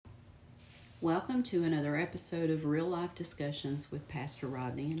Welcome to another episode of Real Life Discussions with Pastor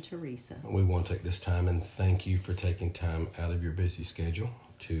Rodney and Teresa. We want to take this time and thank you for taking time out of your busy schedule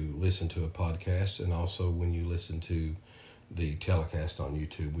to listen to a podcast, and also when you listen to the telecast on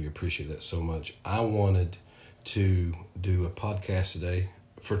YouTube. We appreciate that so much. I wanted to do a podcast today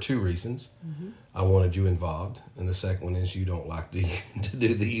for two reasons. I wanted you involved, and the second one is you don't like to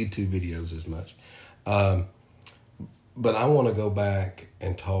do the YouTube videos as much. But I want to go back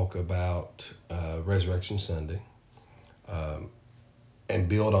and talk about Resurrection Sunday and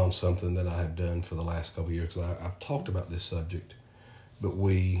build on something that I have done for the last couple of years. Because I've talked about this subject, but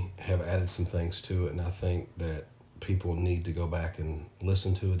we have added some things to it, and I think that people need to go back and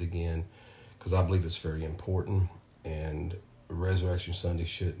listen to it again because I believe it's very important. And Resurrection Sunday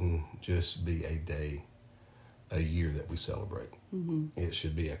shouldn't just be a day, a year that we celebrate. It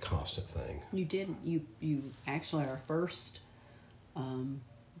should be a constant thing. You actually, our first,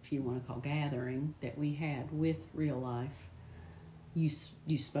 if you want to call gathering that we had with Real Life, you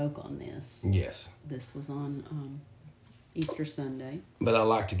spoke on this. Yes. This was on Easter Sunday. But I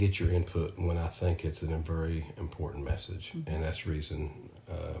like to get your input when I think it's a very important message. And that's the reason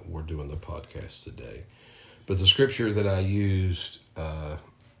we're doing the podcast today. But the scripture that I used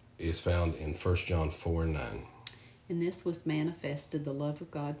is found in 1 John 4:9. And this was manifested, the love of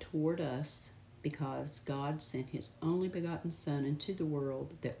God toward us, because God sent his only begotten Son into the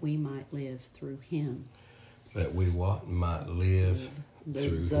world that we might live through him. That we what? Might live The through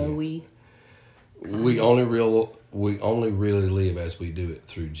Zoe. him. We only really live as we do it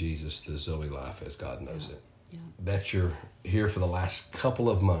through Jesus, the Zoe life as God knows it. Yeah. That you're here for the last couple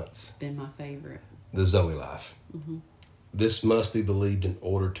of months. It's been my favorite. The Zoe life. This must be believed in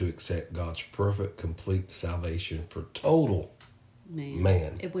order to accept God's perfect, complete salvation for total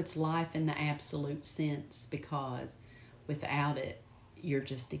man. It's life in the absolute sense, because without it, you're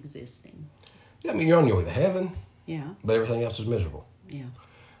just existing. Yeah, I mean, you're on your way to heaven, Yeah. but everything else is miserable. Yeah.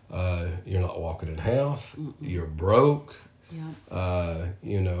 You're not walking in health. You're broke. Yeah.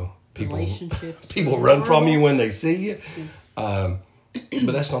 People Relationships. people run from you when they see you.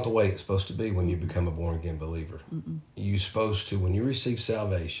 But that's not the way it's supposed to be when you become a born-again believer. You're supposed to, when you receive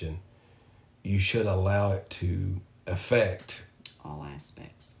salvation, you should allow it to affect All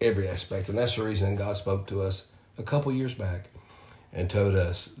aspects. every aspect. And that's the reason God spoke to us a couple years back and told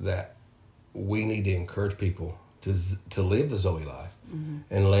us that we need to encourage people to live the Zoe life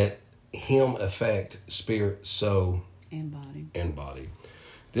and let him affect spirit, soul, And body.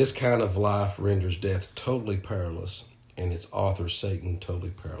 This kind of life renders death totally powerless, and its author, Satan,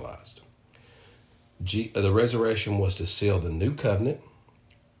 totally paralyzed. The resurrection was to seal the new covenant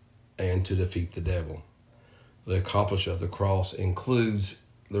and to defeat the devil. The accomplishment of the cross includes,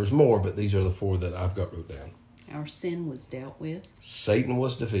 there's more, but these are the four that I've got wrote down. Our sin was dealt with. Satan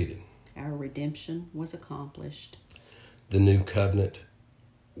was defeated. Our redemption was accomplished. The new covenant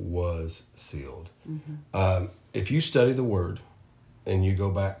was sealed. If you study the Word and you go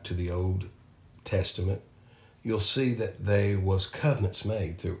back to the Old Testament, you'll see that there was covenants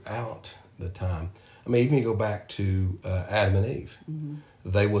made throughout the time. I mean, even you go back to Adam and Eve.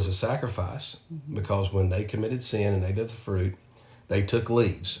 They was a sacrifice because when they committed sin and ate of the fruit, they took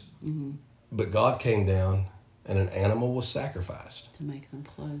leaves. But God came down and an animal was sacrificed. To make them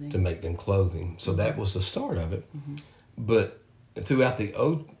clothing. To make them clothing. So that was the start of it. But throughout the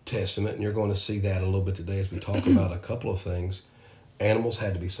Old Testament, and you're going to see that a little bit today as we talk about a couple of things, animals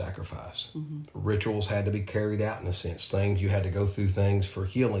had to be sacrificed. Rituals had to be carried out in a sense. Things you had to go through, things for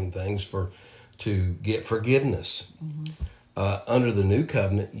healing, things to get forgiveness. Under the new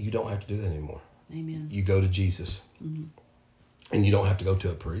covenant, you don't have to do that anymore. Amen. You go to Jesus. And you don't have to go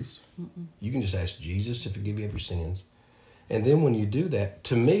to a priest. You can just ask Jesus to forgive you of your sins. And then when you do that,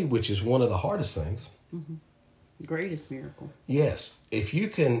 to me, which is one of the hardest things. Greatest miracle. Yes. If you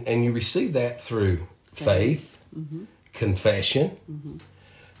can, and you receive that through faith, confession,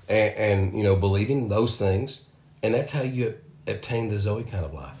 and believing those things, and that's how you obtain the Zoe kind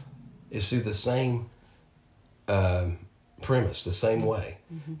of life. It's through the same premise, the same way.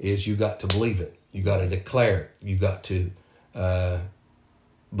 Is you got to believe it, you got to declare it, you got to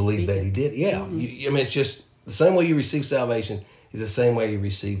believe Speak that it. he did. Yeah, it's just the same way you receive salvation is the same way you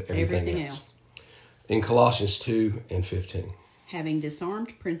receive everything else. In Colossians 2:15. Having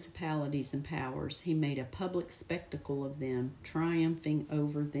disarmed principalities and powers, he made a public spectacle of them, triumphing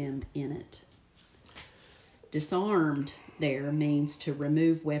over them in it. Disarmed there means to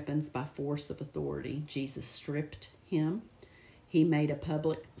remove weapons by force of authority. Jesus stripped him. He made a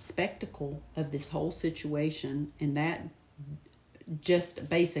public spectacle of this whole situation, and that just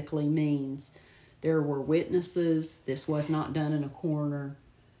basically means there were witnesses. This was not done in a corner.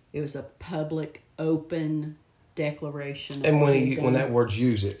 It was a public, open declaration. And when that word's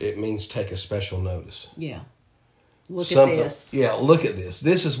used, it means take a special notice. Yeah. Look at this. Yeah, look at this.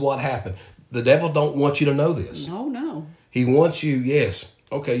 This is what happened. The devil don't want you to know this. No. He wants you, yes,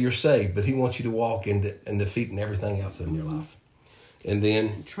 okay, you're saved, but he wants you to walk in defeating everything else in your life. And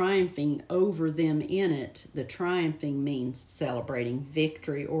then triumphing over them in it. The triumphing means celebrating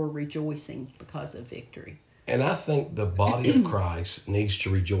victory or rejoicing because of victory. And I think the body of Christ needs to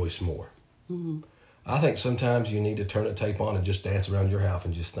rejoice more. I think sometimes you need to turn the tape on and just dance around your house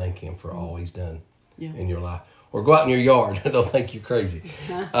and just thank him for all he's done in your life. Or go out in your yard and they'll think you crazy.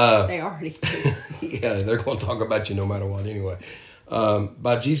 They already do. Yeah, they're going to talk about you no matter what anyway.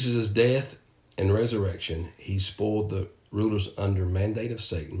 By Jesus' death and resurrection, he spoiled the rulers under mandate of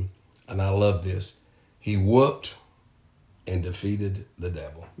Satan. And I love this. He whooped and defeated the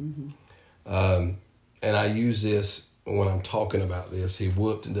devil. And I use this when I'm talking about this. He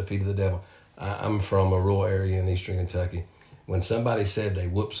whooped and defeated the devil. I'm from a rural area in eastern Kentucky. When somebody said they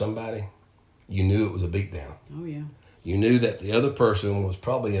whooped somebody, you knew it was a beatdown. Oh, yeah. You knew that the other person was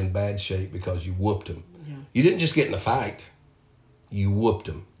probably in bad shape because you whooped him. Yeah. You didn't just get in a fight. You whooped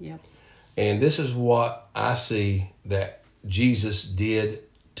him. Yep. And this is what I see that Jesus did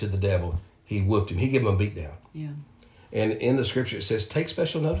to the devil. He whooped him. He gave him a beatdown. Yeah. And in the scripture it says, take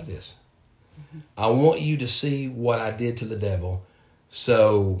special note of this. I want you to see what I did to the devil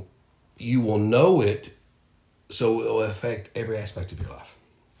so you will know it, so it will affect every aspect of your life.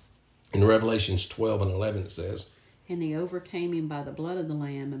 In Revelations 12 and 11 it says, and they overcame him by the blood of the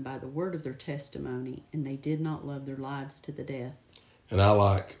Lamb and by the word of their testimony, and they did not love their lives to the death. And I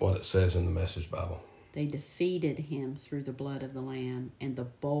like what it says in the Message Bible. They defeated him through the blood of the Lamb and the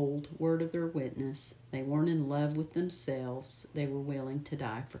bold word of their witness. They weren't in love with themselves. They were willing to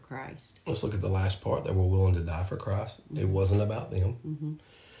die for Christ. Let's look at the last part. They were willing to die for Christ. It wasn't about them.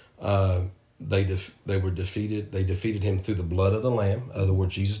 They were defeated. They defeated him through the blood of the Lamb. In other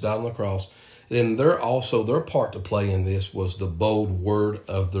words, Jesus died on the cross. Then their part to play in this was the bold word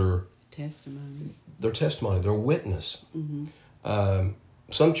of their testimony, their witness.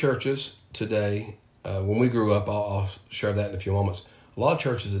 Some churches today, when we grew up, I'll share that in a few moments. A lot of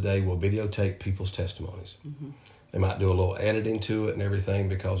churches today will videotape people's testimonies. They might do a little editing to it and everything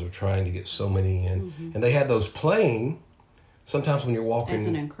because they're trying to get so many in. And they had those playing sometimes when you're walking. As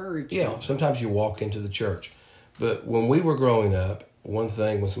an encouragement. Yeah, sometimes you walk into the church. But when we were growing up, one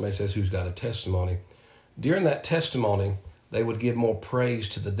thing when somebody says who's got a testimony, during that testimony, they would give more praise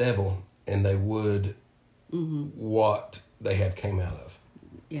to the devil and they would what they have came out of.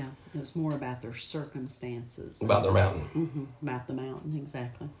 Yeah, it was more about their circumstances. About their mountain. About the mountain,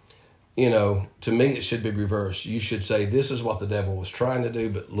 exactly. You know, to me, it should be reversed. You should say, this is what the devil was trying to do,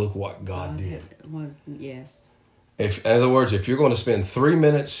 but look what God did. Yes. In other words, if you're going to spend 3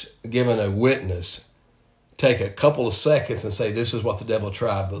 minutes giving a witness, take a couple of seconds and say, this is what the devil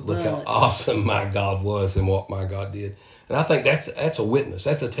tried, but look how awesome my God was and what my God did. And I think that's a witness.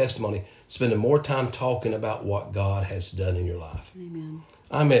 That's a testimony. Spending more time talking about what God has done in your life. Amen.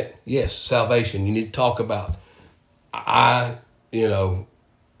 I mean, yes, salvation. You need to talk about,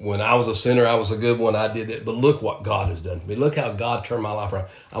 when I was a sinner, I was a good one. I did that. But look what God has done for me. Look how God turned my life around.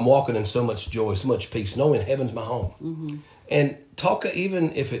 I'm walking in so much joy, so much peace, knowing heaven's my home. And talk,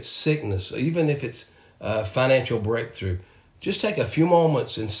 even if it's sickness, even if it's financial breakthrough, just take a few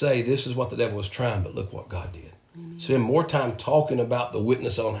moments and say, this is what the devil was trying, but look what God did. Spend more time talking about the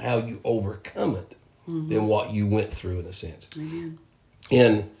witness on how you overcome it than what you went through, in a sense. Amen.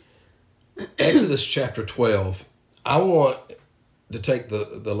 In Exodus chapter 12, I want to take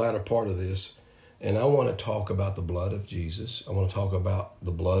the latter part of this, and I want to talk about the blood of Jesus. I want to talk about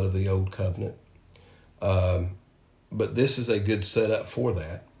the blood of the old covenant. But this is a good setup for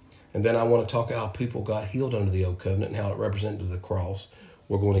that. And then I want to talk how people got healed under the old covenant and how it represented the cross.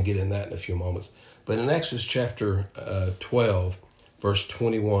 We're going to get in that in a few moments. But in Exodus chapter 12, verse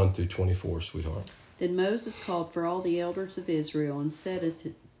 21 through 24, sweetheart. Then Moses called for all the elders of Israel and said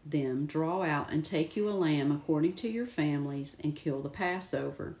to them, draw out and take you a lamb according to your families and kill the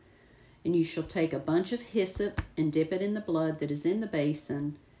Passover. And you shall take a bunch of hyssop and dip it in the blood that is in the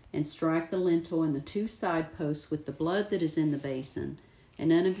basin and strike the lintel and the 2 side posts with the blood that is in the basin. And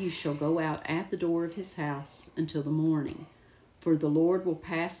none of you shall go out at the door of his house until the morning. For the Lord will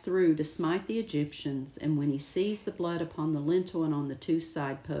pass through to smite the Egyptians, and when he sees the blood upon the lintel and on the 2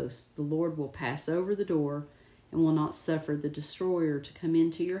 side posts, the Lord will pass over the door and will not suffer the destroyer to come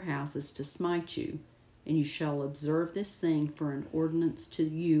into your houses to smite you. And you shall observe this thing for an ordinance to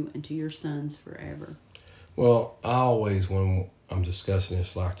you and to your sons forever. Well, I always, when I'm discussing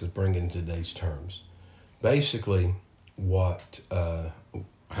this, like to bring it in today's terms. Basically, what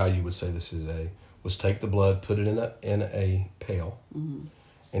how you would say this today, was take the blood, put it in a pail,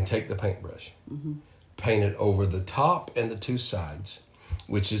 and take the paintbrush, paint it over the top and the two sides,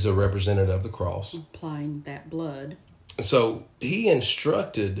 which is a representative of the cross. Applying that blood. So he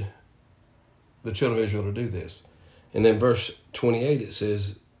instructed the children of Israel to do this. And then verse 28, it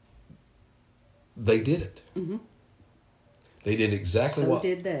says, they did it. They did exactly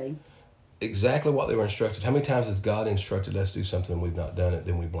exactly what they were instructed. How many times has God instructed us to do something and we've not done it,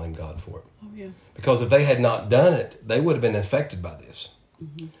 then we blame God for it? Oh, yeah. Because if they had not done it, they would have been affected by this.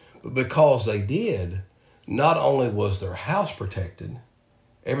 But because they did, not only was their house protected,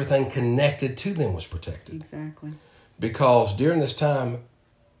 everything connected to them was protected. Exactly. Because during this time,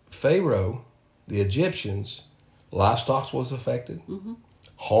 Pharaoh, the Egyptians, livestock was affected,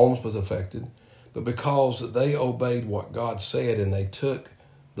 homes was affected, but because they obeyed what God said and they took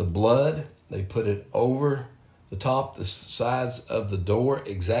the blood, they put it over the top, the sides of the door,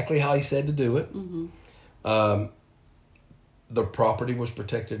 exactly how he said to do it. The property was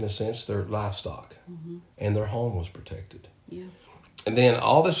protected in a sense, their livestock, and their home was protected. Yeah. And then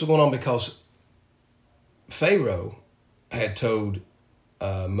all this was going on because Pharaoh had told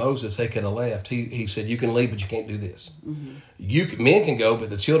Moses they could have left. He said, you can leave, but you can't do this. Men can go, but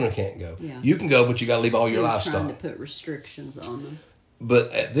the children can't go. Yeah. You can go, but you got to leave all your livestock. Trying to put restrictions on them.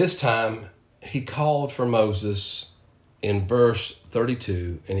 But at this time, he called for Moses in verse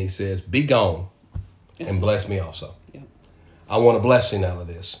 32, and he says, be gone and bless me also. Yeah. I want a blessing out of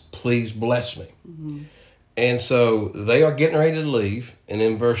this. Please bless me. And so they are getting ready to leave. And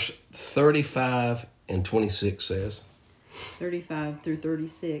in verse 35 and 26 says, 35 through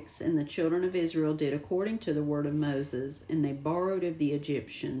 36, and the children of Israel did according to the word of Moses, and they borrowed of the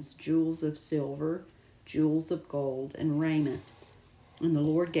Egyptians jewels of silver, jewels of gold, and raiment. And the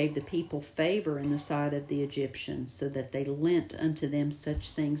Lord gave the people favor in the sight of the Egyptians, so that they lent unto them such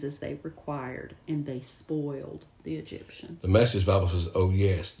things as they required, and they spoiled the Egyptians. The Message Bible says, oh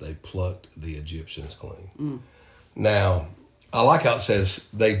yes, they plucked the Egyptians clean. Now, I like how it says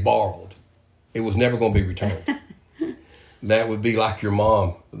they borrowed. It was never going to be returned. That would be like your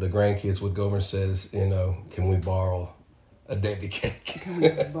mom, the grandkids would go over and says, can we borrow a Debbie cake? Can we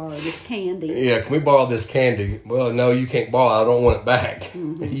borrow this candy? Yeah, can we borrow this candy? Well, no, you can't borrow it. I don't want it back.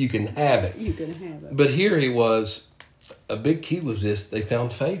 You can have it. You can have it. But here he was, a big key was this, they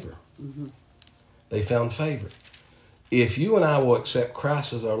found favor. They found favor. If you and I will accept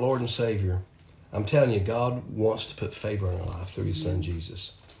Christ as our Lord and Savior, I'm telling you, God wants to put favor in our life through his son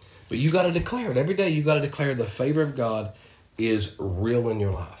Jesus. But you got to declare it. Every day you got to declare the favor of God is real in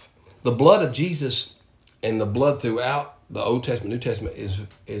your life. The blood of Jesus and the blood throughout the Old Testament, New Testament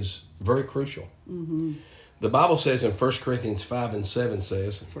is very crucial. The Bible says in 1 Corinthians 5 and 7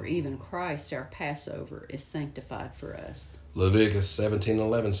 says, for even Christ, our Passover, is sanctified for us. Leviticus 17 and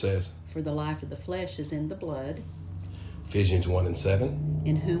 11 says, for the life of the flesh is in the blood, Ephesians 1 and 7,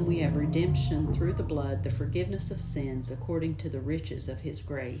 in whom we have redemption through the blood, the forgiveness of sins, according to the riches of his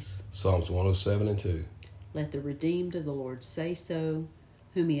grace. Psalms 107 and 2. Let the redeemed of the Lord say so,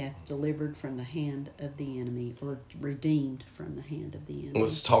 whom he hath delivered from the hand of the enemy, or redeemed from the hand of the enemy.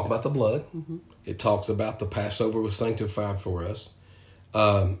 Let's talk about the blood. It talks about the Passover was sanctified for us.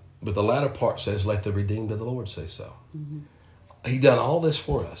 But the latter part says, let the redeemed of the Lord say so. He done all this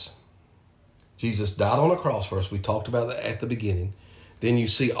for us. Jesus died on a cross for us. We talked about that at the beginning. Then you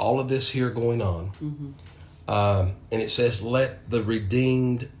see all of this here going on. And it says, let the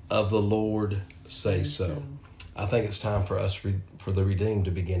redeemed of the Lord say so. I think it's time for us, for the redeemed,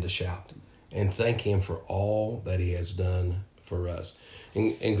 to begin to shout and thank him for all that he has done for us.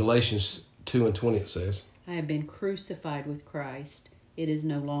 In Galatians 2 and 20 it says, I have been crucified with Christ. It is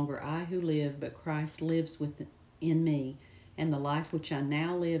no longer I who live, but Christ lives within me. And the life which I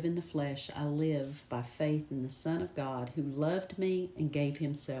now live in the flesh, I live by faith in the Son of God, who loved me and gave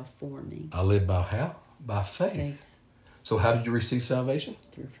himself for me. I live by how? By faith. So how did you receive salvation?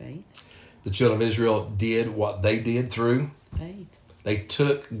 Through faith. The children of Israel did what they did through faith. They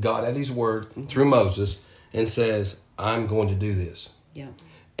took God at his word through Moses and says, I'm going to do this. Yeah.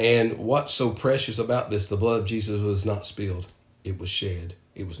 And what's so precious about this, the blood of Jesus was not spilled. It was shed.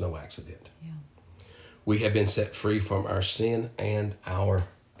 It was no accident. Yeah. We have been set free from our sin and our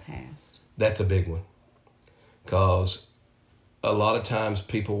past. That's a big one. Because a lot of times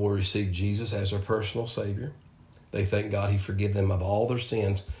people will receive Jesus as their personal Savior. They thank God he forgive them of all their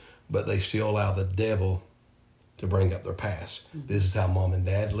sins, but they still allow the devil to bring up their past. Mm-hmm. This is how mom and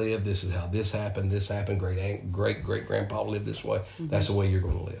dad lived. This is how this happened. Great grandpa lived this way. Mm-hmm. That's the way you're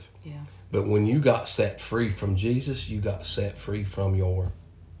going to live. Yeah. But when you got set free from Jesus, you got set free from your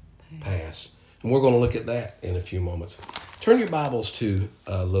past. And we're going to look at that in a few moments. Turn your Bibles to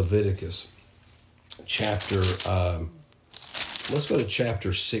Leviticus chapter, let's go to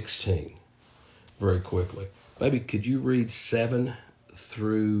chapter 16 very quickly. Maybe could you read 7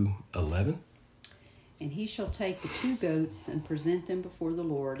 through 11? And he shall take the 2 goats and present them before the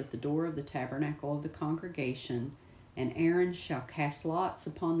Lord at the door of the tabernacle of the congregation, and Aaron shall cast lots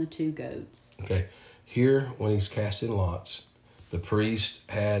upon the 2 goats. Okay, here when he's casting lots, the priest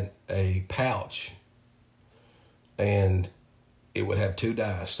had a pouch, and it would have 2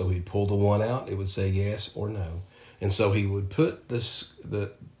 dice. So he'd pull the one out, it would say yes or no. And so he would put the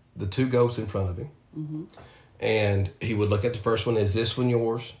 2 goats in front of him, mm-hmm. and he would look at the first one. Is this one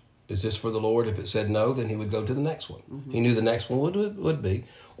yours? Is this for the Lord? If it said no, then he would go to the next one. Mm-hmm. He knew the next one would be.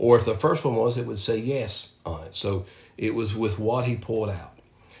 Or if the first one was, it would say yes on it. So it was with what he pulled out.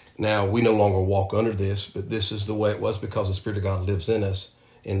 Now, we no longer walk under this, but this is the way it was because the Spirit of God lives in us.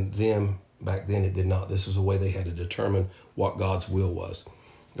 And them, back then, it did not. This is the way they had to determine what God's will was.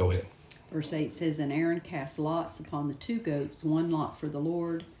 Go ahead. Verse 8 says, And Aaron cast lots upon the 2 goats, one lot for the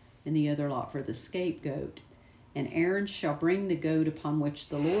Lord, and the other lot for the scapegoat. And Aaron shall bring the goat upon which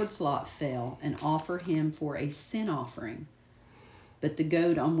the Lord's lot fell, and offer him for a sin offering. But the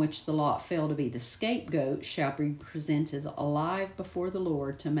goat on which the lot fell to be the scapegoat shall be presented alive before the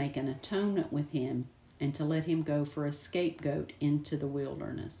Lord to make an atonement with him, and to let him go for a scapegoat into the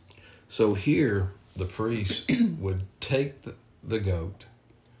wilderness. So here, the priest would take the goat,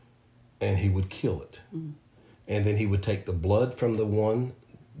 and he would kill it. Mm. And then he would take the blood from the one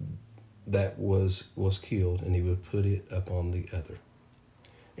that was killed, and he would put it up on the other.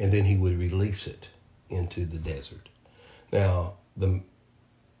 And then he would release it into the desert. Now, the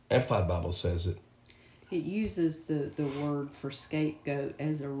Amplified Bible says it uses the word for scapegoat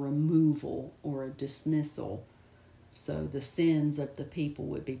as a removal or a dismissal. So the sins of the people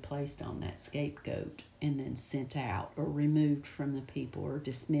would be placed on that scapegoat and then sent out or removed from the people or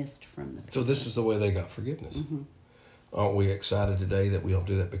dismissed from the people. So this is the way they got forgiveness. Mm-hmm. Aren't we excited today that we don't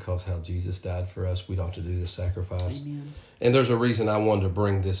do that because how Jesus died for us? We don't have to do this sacrifice. Amen. And there's a reason I wanted to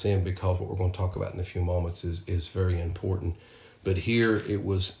bring this in, because what we're going to talk about in a few moments is very important. But here it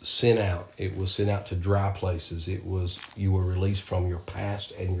was sent out. It was sent out to dry places. It was, you were released from your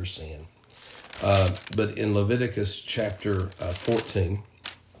past and your sin. But in Leviticus chapter 14,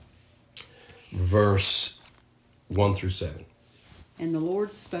 verse 1 through 7. And the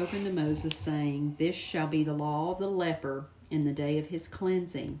Lord spoke unto Moses, saying, This shall be the law of the leper in the day of his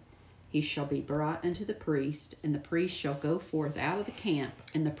cleansing. He shall be brought unto the priest, and the priest shall go forth out of the camp,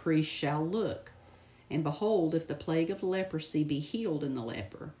 and the priest shall look. And behold, if the plague of leprosy be healed in the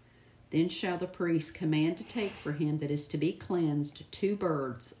leper, then shall the priest command to take for him that is to be cleansed 2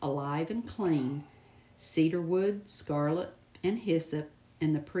 birds, alive and clean, cedar wood, scarlet, and hyssop.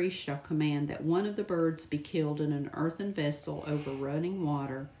 And the priest shall command that one of the birds be killed in an earthen vessel over running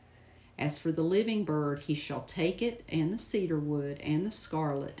water. As for the living bird, he shall take it, and the cedar wood, and the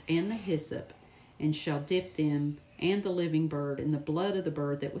scarlet, and the hyssop, and shall dip them and the living bird in the blood of the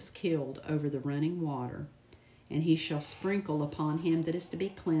bird that was killed over the running water. And he shall sprinkle upon him that is to be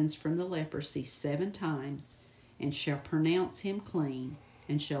cleansed from the leprosy 7 times, and shall pronounce him clean,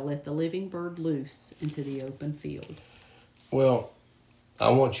 and shall let the living bird loose into the open field. Well, I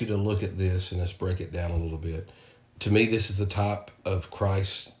want you to look at this, and let's break it down a little bit. To me, this is the type of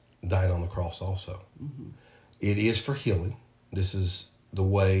Christ dying on the cross also. Mm-hmm. It is for healing. This is the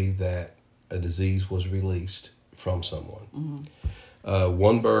way that a disease was released from someone. Mm-hmm.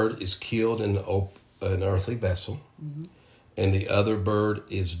 One bird is killed in an earthly vessel, mm-hmm. and the other bird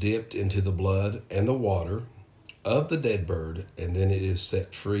is dipped into the blood and the water of the dead bird, and then it is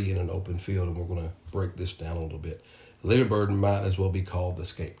set free in an open field, and we're going to break this down a little bit. The living bird might as well be called the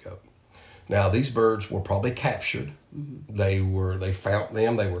scapegoat. Now, these birds were probably captured. Mm-hmm. They found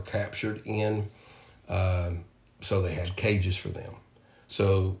them. They were captured in, so they had cages for them.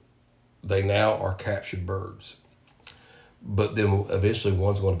 So they now are captured birds. But then eventually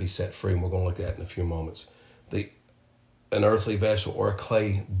one's going to be set free, and we're going to look at that in a few moments. An earthly vessel or a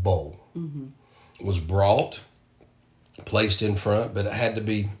clay bowl mm-hmm. was brought, placed in front, but it had to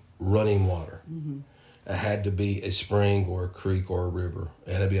be running water. Mm-hmm. It had to be a spring or a creek or a river.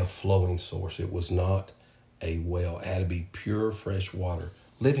 It had to be a flowing source. It was not a well. It had to be pure, fresh water,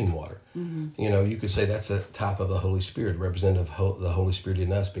 living water. Mm-hmm. You know, you could say that's a type of the Holy Spirit, representative of the Holy Spirit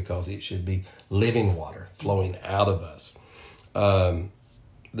in us, because it should be living water flowing out of us.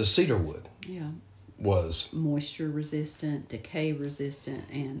 The cedar wood was moisture resistant, decay resistant,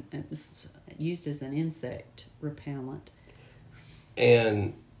 and it was used as an insect repellent.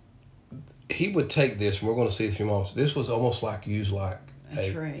 And he would take this, and we're going to see a few moments. This was almost like used like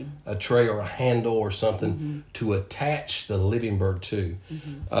a tray or a handle or something to attach the living bird to.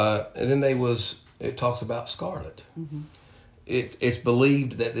 And then it talks about scarlet. It's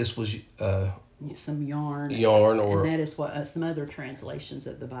believed that this was some yarn, or and that is what some other translations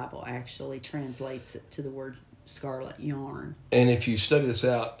of the Bible actually translates it to the word scarlet yarn. And if you study this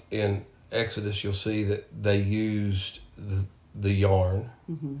out in Exodus, you'll see that they used the yarn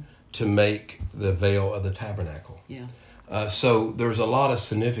to make the veil of the tabernacle. Yeah. So there's a lot of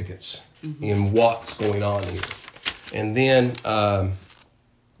significance in what's going on here. And then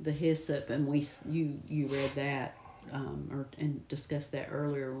the hyssop, and you read that and discussed that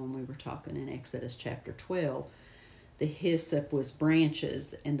earlier when we were talking in Exodus chapter 12. The hyssop was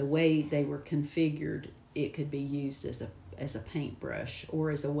branches, and the way they were configured, it could be used as a paintbrush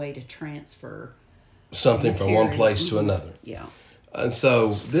or as a way to transfer something material from one place to another. Yeah. And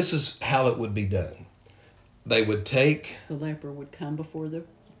so this is how it would be done. They would take... The leper would come before the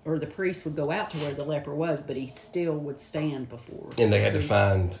priest would go out to where the leper was, but he still would stand before. And they had to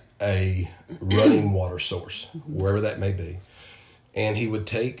find a running water source, wherever that may be. And he would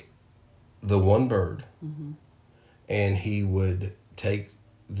take the one bird, and he would take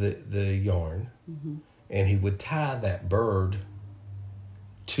the yarn, and he would tie that bird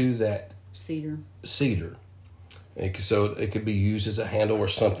to that cedar. So it could be used as a handle or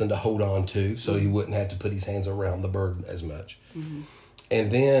something to hold on to, so he wouldn't have to put his hands around the bird as much.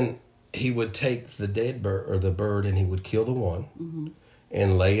 And then he would take the dead bird or the bird, and he would kill the one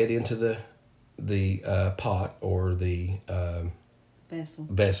and lay it into the pot or the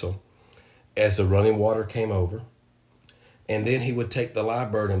vessel as the running water came over. And then he would take the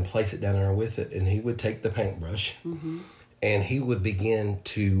live bird and place it down there with it, and he would take the paintbrush and he would begin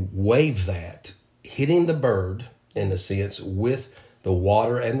to wave that, hitting the bird in a sense with the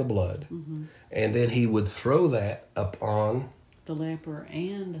water and the blood. And then he would throw that upon the leper,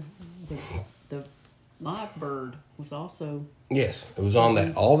 and the live bird was also... Yes, it was on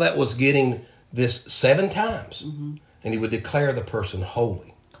that. All that was getting this 7 times. And he would declare the person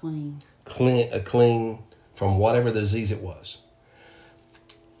holy. Clean from whatever the disease it was.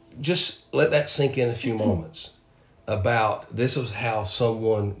 Just let that sink in a few moments. About this was how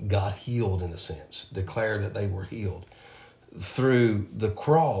someone got healed, in a sense. Declared that they were healed. Through the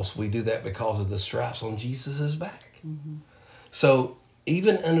cross, we do that because of the stripes on Jesus' back. So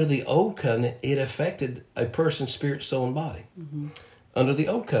even under the old covenant, it affected a person's spirit, soul, and body. Under the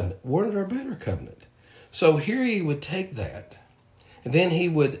old covenant, we're under a better covenant. So here he would take that, and then he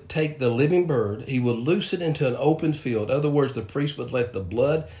would take the living bird, he would loose it into an open field. In other words, the priest would let the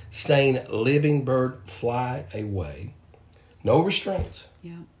blood-stained living bird fly away, no restraints,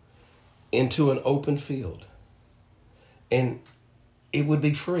 into an open field. And it would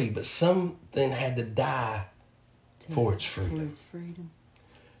be free, but something had to die for its freedom.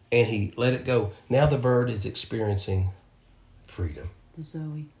 And he let it go. Now the bird is experiencing freedom.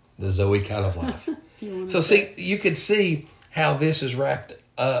 The Zoe kind of life. So see, you could see how this is wrapped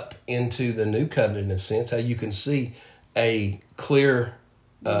up into the new covenant in a sense, how you can see a clear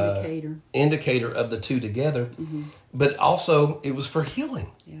indicator of the two together. But also it was for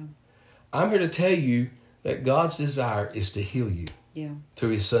healing. I'm here to tell you that God's desire is to heal you through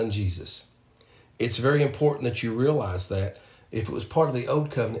his son Jesus. It's very important that you realize that. If it was part of the old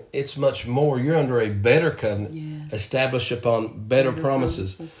covenant, it's much more. You're under a better covenant, established upon better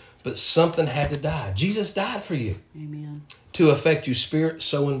promises. But something had to die. Jesus died for you. Amen. To affect you spirit,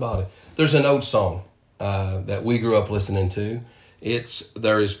 soul, and body. There's an old song that we grew up listening to.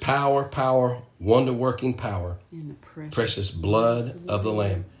 There is power, wonder-working power, in the precious blood of the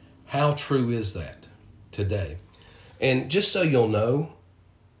Lamb. How true is that today? And just so you'll know,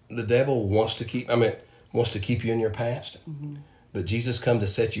 the devil wants to keep you in your past. But Jesus come to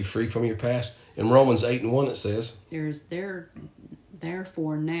set you free from your past. In Romans 8:1 it says, there is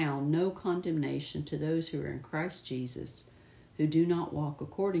therefore now no condemnation to those who are in Christ Jesus, who do not walk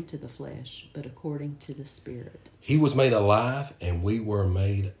according to the flesh, but according to the Spirit. He was made alive, and we were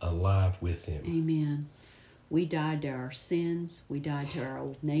made alive with him. Amen. We died to our sins. We died to our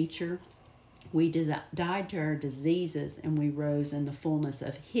old nature. We died to our diseases, and we rose in the fullness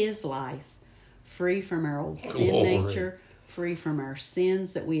of his life, free from our old sin nature, free from our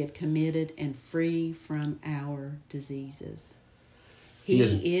sins that we had committed, and free from our diseases. He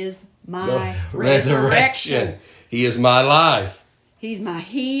is my resurrection. He is my life. He's my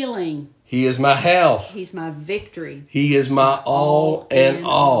healing. He is my health. He's my victory. He is my all and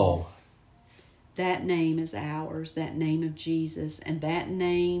all. That name is ours, that name of Jesus, and that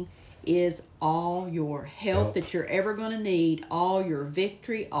name is all your help that you're ever going to need, all your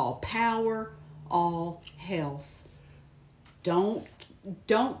victory, all power, all health. Don't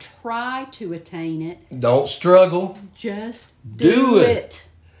don't try to attain it. Don't struggle. Just Do it. it.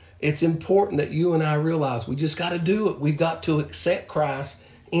 It's important that you and I realize we just got to do it. We've got to accept Christ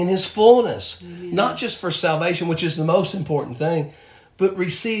in his fullness, not just for salvation, which is the most important thing, but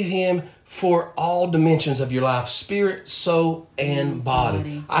receive him for all dimensions of your life, spirit, soul, and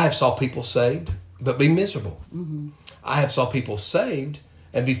body. I have saw people saved, but be miserable. I have saw people saved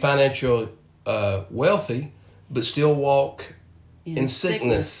and be financially wealthy, but still walk in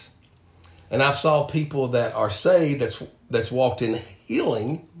sickness. And I've saw people that are saved that's walked in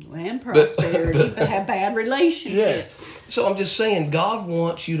healing and prosperity, but have bad relationships. Yes. So I'm just saying, God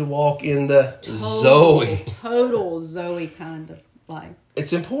wants you to walk in the Zoe. Total Zoe kind of life.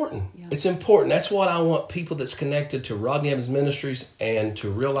 It's important. Yeah. It's important. That's what I want people that's connected to Rodney Evans Ministries and to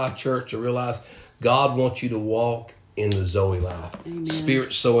Real Life Church to realize. God wants you to walk in the Zoe life. Amen.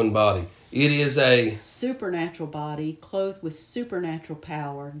 Spirit, soul, and body. It is a supernatural body clothed with supernatural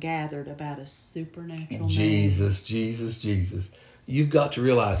power gathered about a supernatural Jesus, man. Jesus. You've got to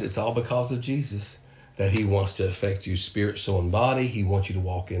realize it's all because of Jesus that he wants to affect you spirit, soul, and body. He wants you to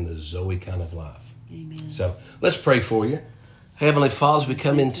walk in the Zoe kind of life. Amen. So let's pray for you. Heavenly Father, as we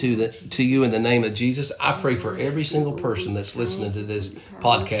come to you in the name of Jesus, I pray for every single person that's listening to this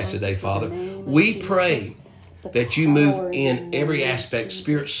podcast today, Father. We pray that you move in every aspect,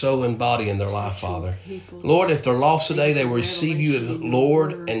 spirit, soul, and body in their life, Father. Lord, if they're lost today, they will receive you as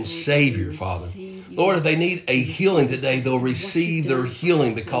Lord and Savior, Father. Lord, if they need a healing today, they'll receive their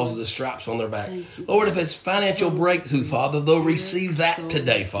healing because of the stripes on their back. Lord, if it's financial breakthrough, Father, they'll receive that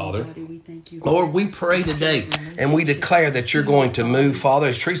today, Father. Lord, we pray today and we declare that you're going to move, Father.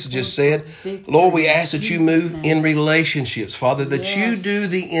 As Teresa just said, Lord, we ask that you move in relationships, Father, that you do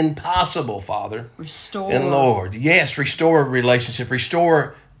the impossible, Father. Restore. And Lord, yes, restore a relationship,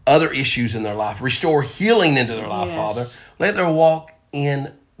 restore other issues in their life, restore healing into their life, Father. Let them walk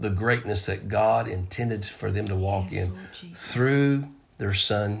in the greatness that God intended for them to walk in through their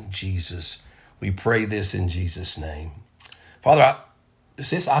Son, Jesus. We pray this in Jesus' name. Father,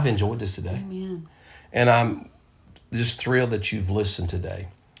 I've enjoyed this today. Amen. And I'm just thrilled that you've listened today.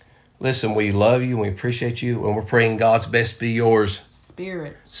 Listen, we love you and we appreciate you, and we're praying God's best be yours.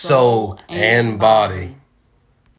 Spirit, soul, and body.